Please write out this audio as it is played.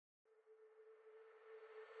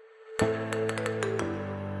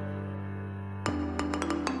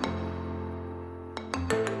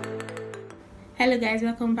Hello guys,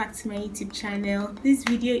 welcome back to my YouTube channel. This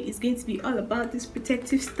video is going to be all about this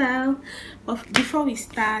protective style, but before we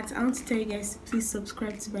start I want to tell you guys to please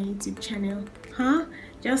subscribe to my YouTube channel.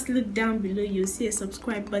 Just look down below, you'll see a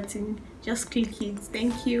subscribe button. Just click it.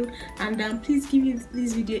 Thank you. And please give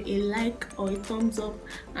this video a like or a thumbs up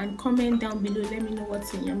and comment down below. Let me know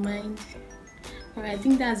what's in your mind. Alright, I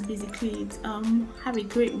think that's basically it. Have a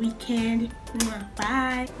great weekend.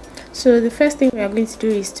 Bye. So the first thing we are going to do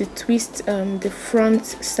is to twist the front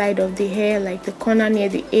side of the hair, like the corner near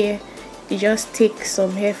the ear. You just take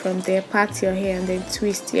some hair from there, part your hair and then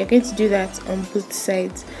twist. You're going to do that on both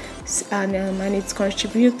sides, and it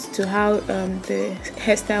contributes to how the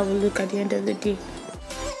hairstyle will look at the end of the day.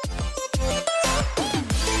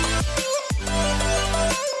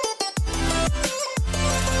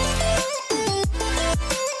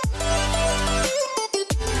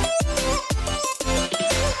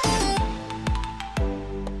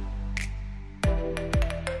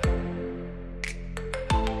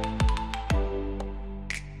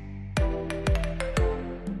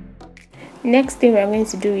 Next thing we're going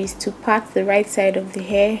to do is to part the right side of the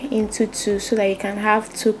hair into two so that you can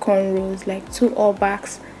have two cornrows, like two all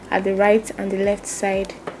backs at the right and the left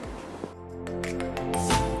side.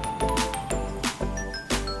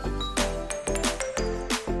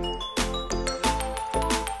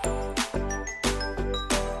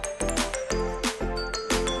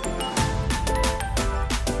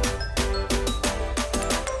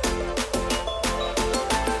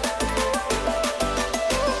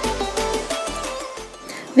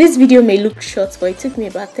 This video may look short, but it took me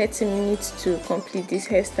about 30 minutes to complete this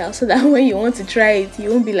hairstyle, so that when you want to try it, you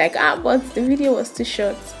won't be like, but the video was too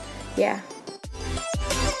short. Yeah.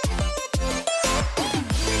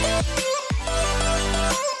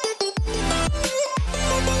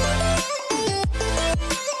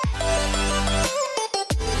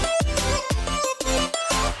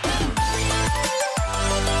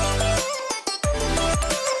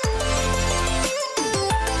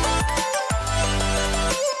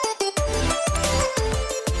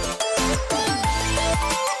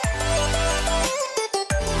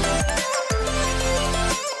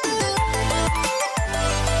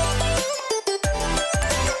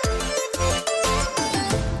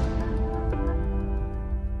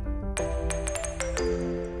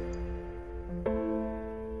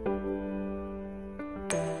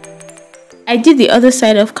 I did the other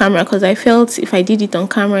side of camera because I felt if I did it on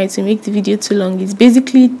camera it would make the video too long. It's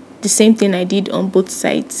basically the same thing I did on both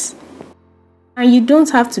sides. And you don't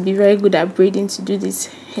have to be very good at braiding to do this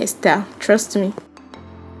hairstyle, trust me.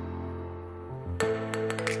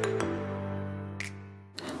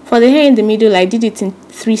 For the hair in the middle, I did it in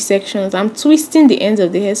 3 sections. I'm twisting the ends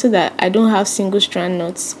of the hair so that I don't have single strand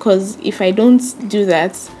knots, because if I don't do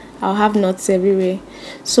that, I'll have knots everywhere.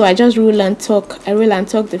 So I just roll and tuck. I roll and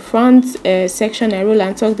tuck the front section, I roll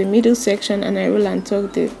and tuck the middle section, and I roll and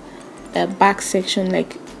tuck the back section.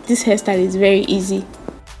 Like, this hairstyle is very easy.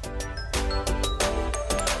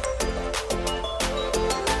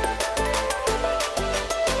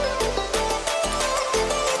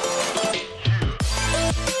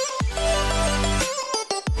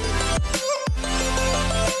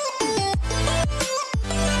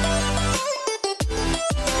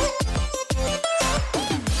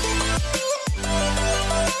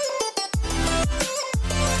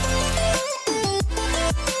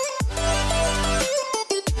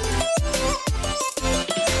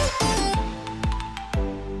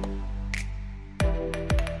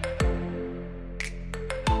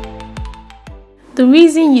 The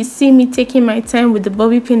reason you see me taking my time with the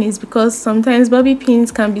bobby pin is because sometimes bobby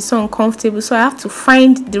pins can be so uncomfortable, so I have to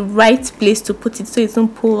find the right place to put it so it doesn't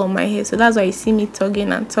pull on my hair. So that's why you see me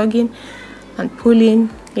tugging and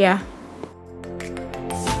pulling. Yeah.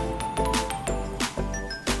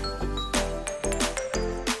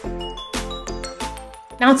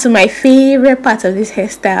 Now to my favorite part of this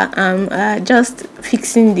hairstyle. I'm just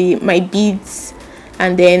fixing my beads.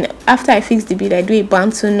 And then after I fix the bead, I do a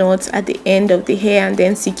bantu knot at the end of the hair and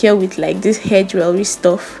then secure with like this hair jewelry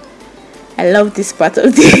stuff. I love this part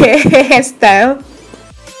of the hairstyle.